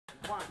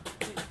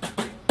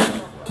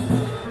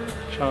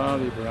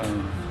Charlie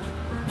Brown.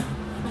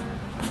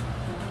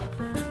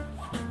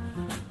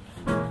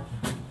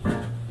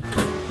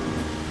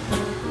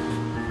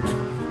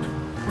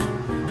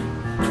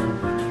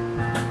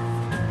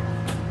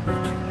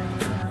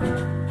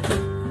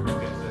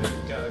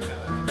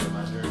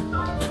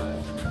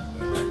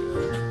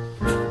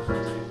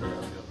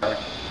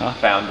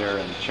 Founder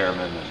and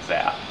chairman at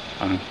ZAP.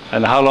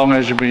 And how long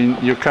has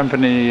your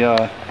company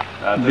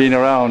been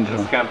around?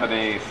 This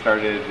company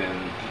started in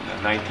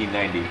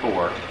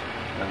 1994,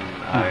 and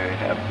I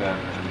have been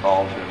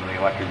involved in the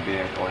electric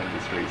vehicle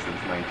industry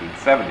since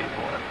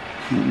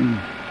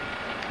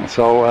 1974.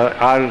 So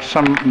are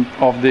some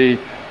of the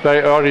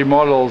very early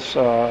models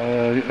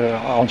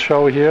on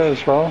show here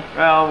as well?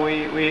 Well,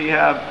 we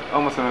have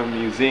almost a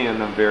museum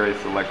of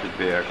various electric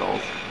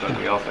vehicles, but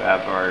we also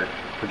have our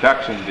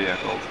production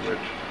vehicles, which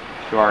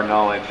to our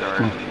knowledge are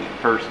the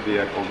first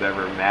vehicles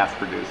ever mass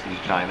produced in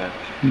China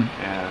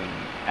and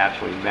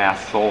actually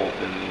mass sold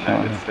in the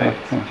United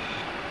States.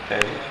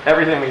 And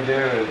everything we do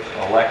is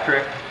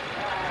electric,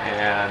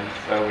 and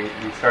so we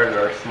started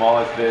our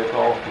smallest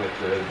vehicle,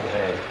 which is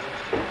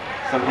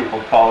some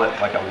people call it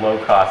like a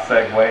low-cost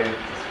Segway. It's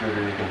a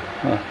scooter you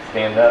can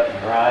stand up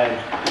and ride.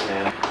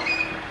 And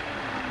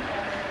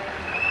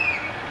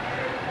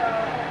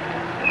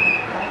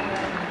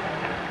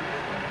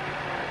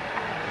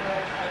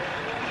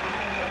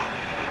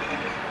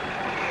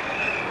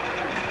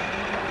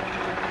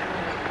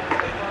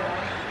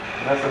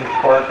this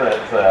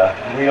incorporates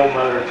wheel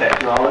motor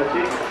technology.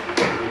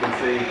 You can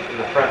see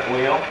the front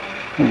wheel.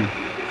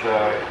 So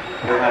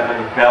it doesn't have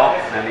any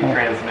belts, any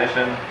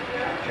transmission,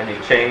 any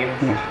chains.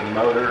 The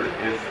motor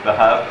is the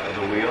hub of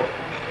the wheel.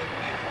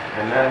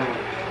 And then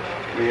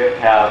we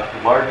have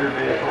larger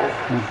vehicles,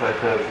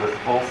 such as this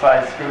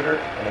full-size scooter.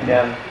 And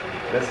again,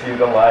 this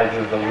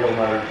utilizes the wheel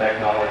motor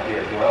technology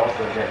as well.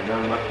 So again, no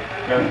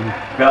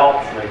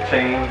belts, no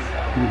chains.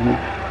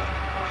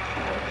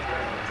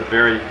 It's a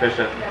very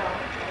efficient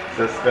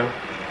system.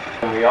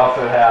 And we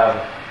also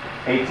have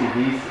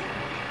ATVs,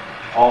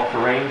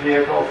 all-terrain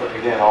vehicles,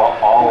 again,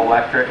 all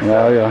electric, so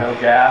no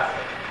gas.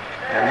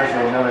 And this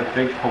is another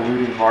big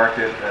polluting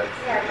market that's,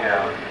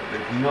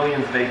 there's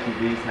millions of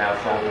ATVs now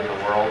sold in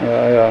the world,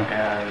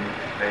 and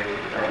they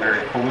are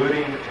very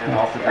polluting and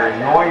also very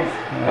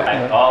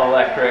noisy. All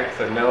electric,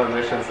 so no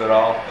emissions at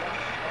all,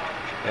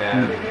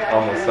 and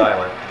almost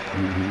silent.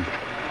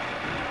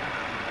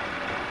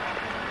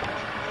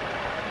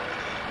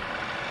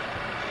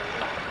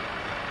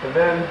 And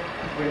then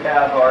we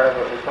have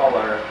what we call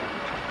our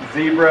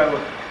Zebra,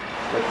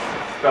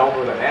 it's spelled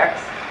with an X,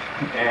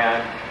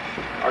 and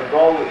our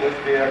goal with this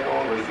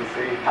vehicle is to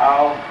see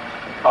how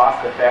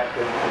cost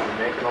effective to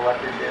make an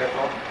electric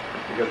vehicle,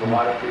 because a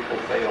lot of people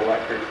say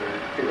electrics are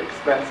too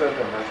expensive,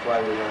 and that's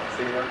why we don't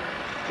see them.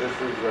 This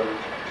is an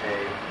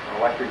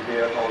electric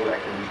vehicle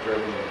that can be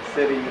driven in the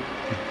city,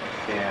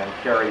 can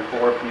carry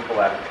 4 people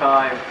at a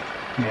time,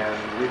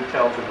 and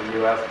retails in the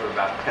U.S. for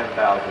about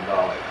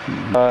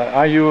 $10,000.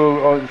 Are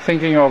you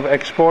thinking of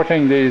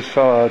exporting these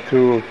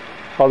to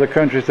other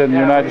countries than the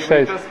United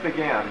States? We just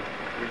began.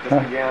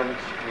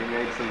 We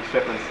made some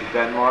shipments to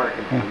Denmark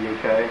and to the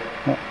UK.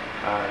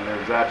 And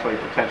there's actually a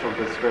potential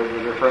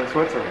distributor from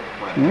Switzerland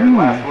here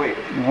last week.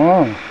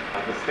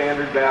 The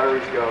standard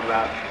batteries go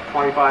about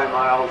 25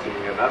 miles, and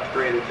we have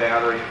upgraded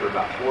batteries for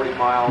about 40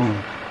 miles.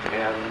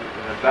 And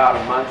in about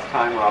a month's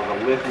time, we'll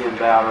have a lithium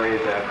battery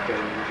that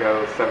can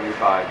go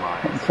 75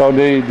 miles. So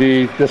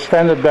the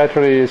standard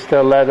battery is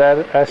still lead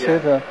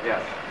acid?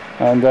 Yes.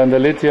 And then the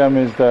lithium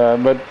is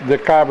but the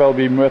car will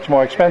be much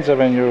more expensive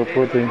when you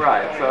put in.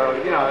 Right, so,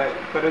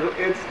 but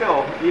it's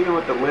still, even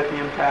with the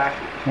lithium pack,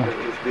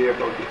 this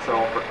vehicle could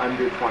sell for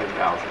under $20,000.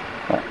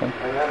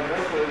 And then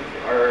this is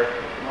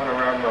one of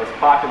our most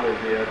popular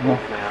vehicles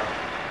now.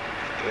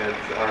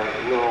 It's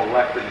our little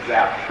electric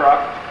ZAP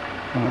truck,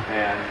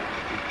 and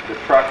the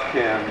truck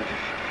can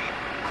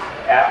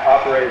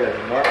operate as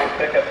a normal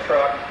pickup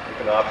truck. It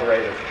can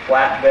operate as a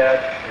flatbed,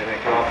 and it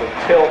can also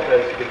tilt,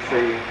 as you can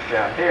see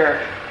down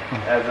here,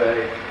 as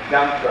a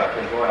dump truck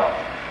as well.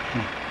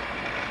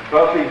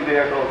 Both these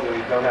vehicles, we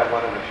don't have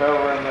one in the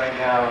showroom right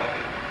now,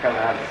 kind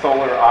of have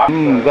solar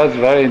options. That's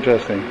very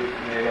interesting.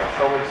 They have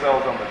solar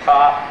cells on the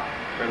top,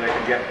 where they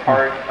can get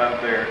part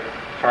of their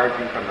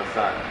charging from the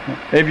sun.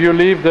 If you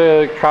leave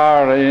the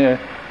car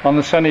on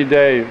a sunny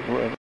day,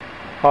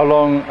 how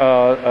long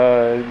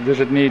does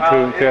it need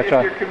to if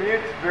your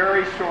commute's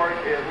very short,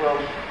 it will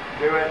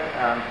do it,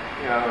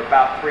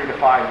 about 3 to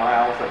 5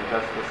 miles of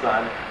just the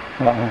sun.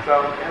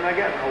 So, and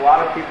again, a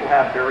lot of people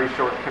have very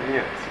short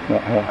commutes.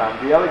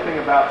 The other thing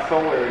about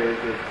solar is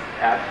it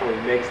actually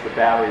makes the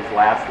batteries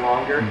last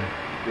longer,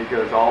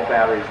 because all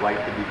batteries like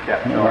to be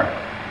kept dark.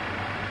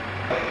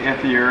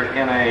 If you're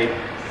in a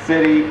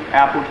city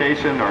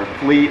application or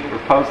fleet or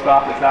post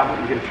office app,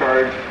 you can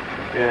charge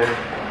in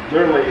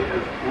literally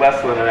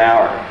less than an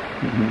hour.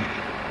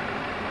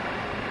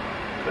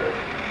 So it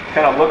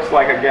kind of looks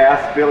like a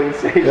gas filling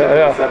station,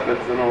 except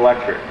it's an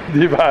electric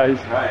device.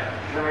 Right.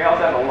 And then we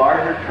also have a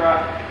larger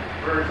truck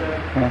version.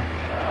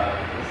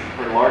 This is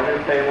for larger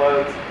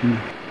payloads.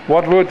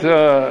 What would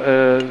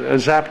a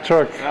ZAP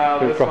truck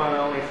This one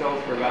only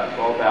sells for about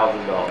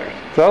 $12,000.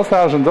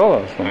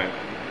 $12,000. Right.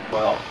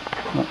 Well.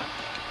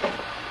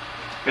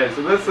 Okay,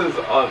 so this is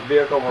a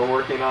vehicle we're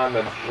working on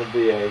that would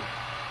be a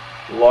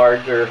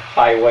larger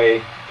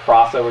highway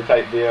crossover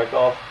type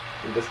vehicle.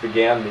 We just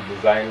began the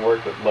design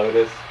work with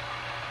Lotus.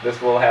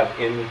 This will have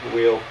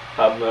in-wheel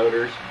hub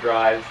motors,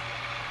 drives.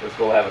 This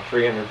will have a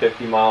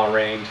 350-mile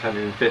range,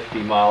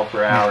 150 mile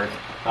per hour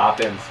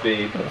top-end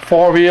speed.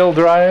 Four-wheel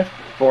drive?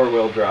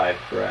 Four-wheel drive,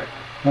 correct.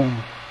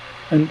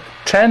 And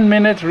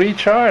 10-minute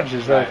recharge,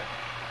 is that? Right.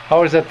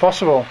 How is that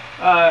possible?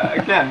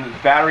 Again,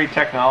 battery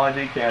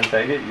technology can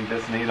take it. You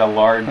just need a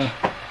large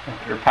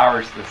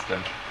power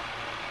system.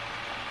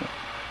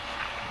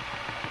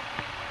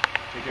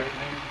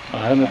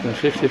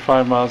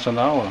 155 miles an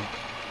hour.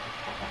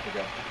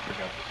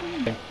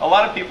 A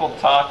lot of people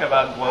talk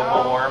about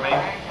global warming,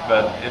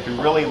 but if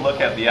you really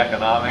look at the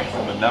economics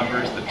and the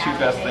numbers, the two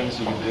best things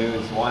you can do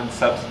is one,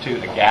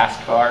 substitute a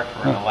gas car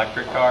for an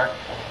electric car.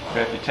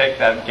 But if you take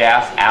that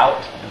gas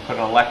out and put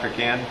an electric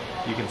in,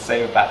 you can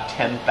save about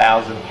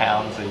 10,000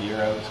 pounds a year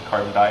of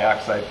carbon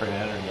dioxide per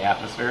year in the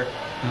atmosphere.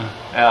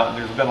 Now,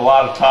 there's been a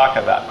lot of talk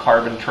about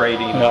carbon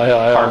trading,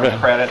 carbon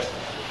credits.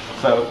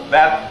 So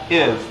that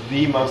is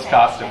the most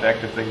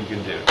cost-effective thing you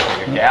can do.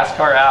 Take a gas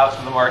car out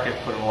from the market,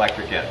 put an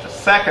electric in. The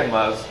second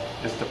most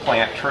is to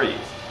plant trees.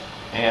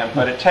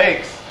 But it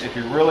takes, if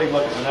you really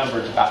look at the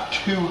numbers, about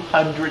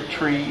 200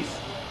 trees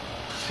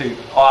to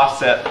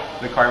offset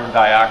the carbon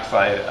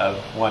dioxide of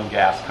one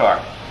gas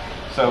car.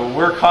 So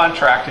we're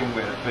contracting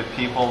with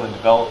people in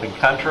developing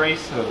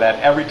countries so that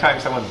every time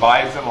someone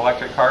buys an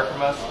electric car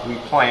from us, we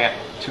plant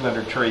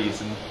 200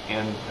 trees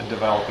in a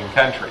developing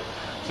country,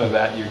 so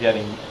that you're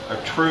getting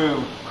a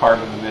true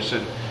carbon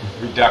emission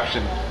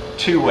reduction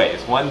two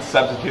ways. One,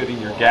 substituting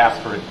your gas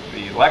for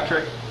the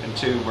electric, and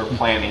two, we're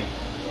planting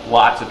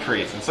lots of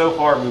trees. And so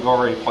far, we've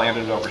already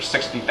planted over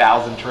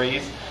 60,000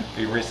 trees.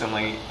 We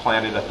recently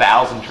planted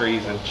 1,000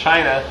 trees in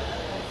China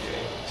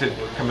to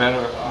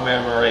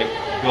commemorate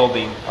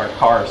building our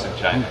cars in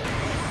China.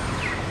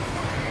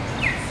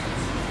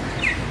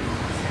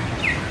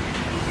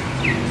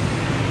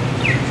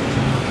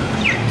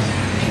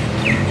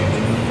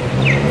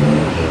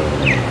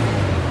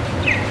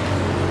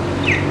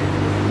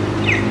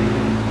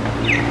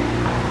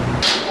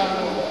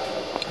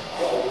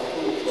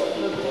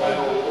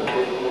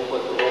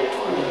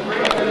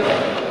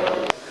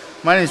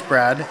 My name is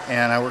Brad,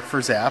 and I work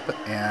for ZAP,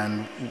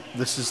 and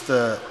this is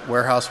the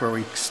warehouse where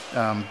we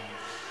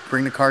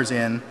bring the cars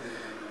in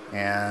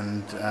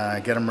and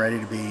get them ready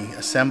to be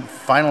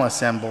final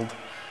assembled,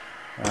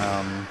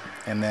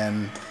 and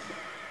then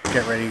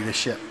get ready to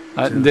ship.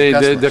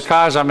 The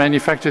cars are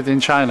manufactured in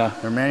China?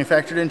 They're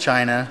manufactured in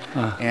China,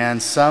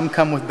 and some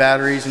come with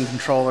batteries and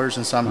controllers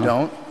and some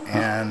don't,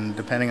 and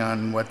depending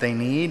on what they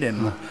need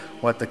and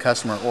what the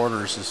customer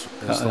orders is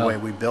the way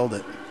we build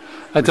it.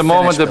 At the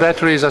moment, the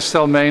batteries are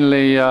still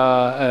mainly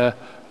lead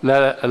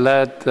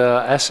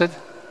acid?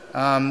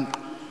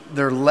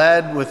 They're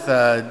lead with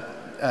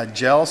a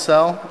gel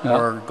cell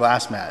or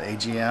glass mat,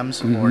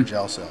 AGMs, or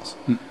gel cells.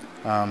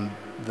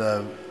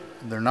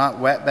 They're not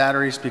wet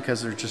batteries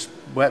because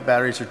wet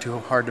batteries are too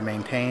hard to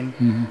maintain,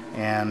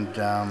 and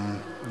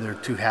they're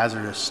too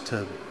hazardous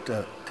to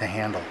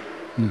handle.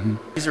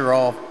 These are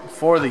all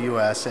for the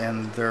U.S.,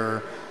 and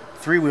they're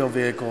three-wheel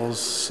vehicles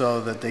so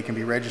that they can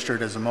be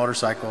registered as a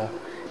motorcycle.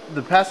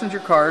 The passenger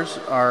cars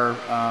are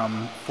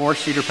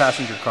four-seater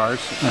passenger cars,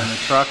 and the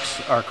trucks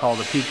are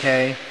called a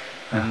PK,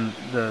 and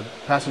the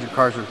passenger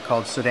cars are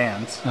called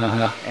sedans,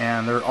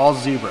 and they're all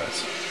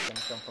zebras. You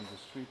can come from the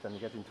street and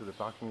get into the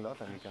parking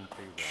lot, and you can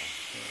pay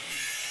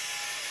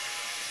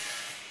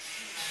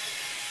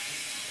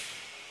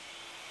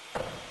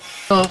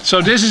there.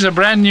 So this is a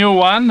brand new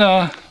one?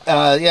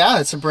 Yeah,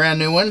 it's a brand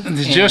new one.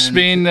 It's just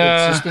been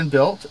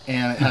built,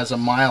 and it has a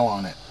mile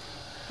on it.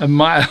 A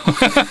mile.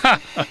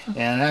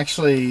 And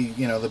actually,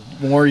 you know, the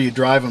more you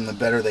drive them, the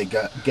better they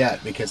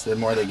get, because the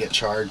more they get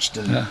charged,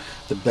 and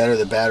the better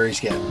the batteries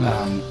get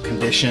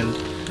conditioned,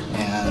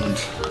 and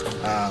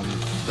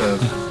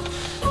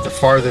the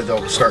farther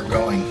they'll start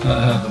going,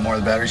 the more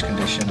the battery's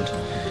conditioned.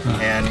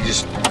 And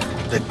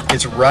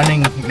it's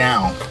running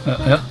now.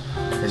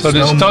 So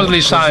it's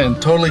totally silent.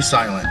 Totally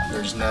silent.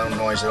 There's no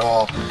noise at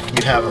all.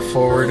 You have a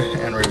forward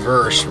and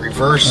reverse.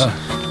 Reverse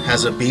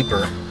has a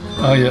beeper.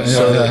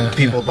 So that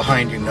people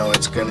behind you know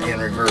it's going in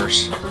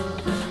reverse.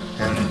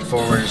 And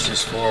forward is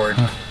just forward.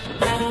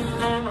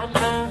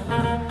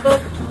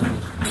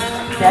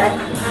 Okay.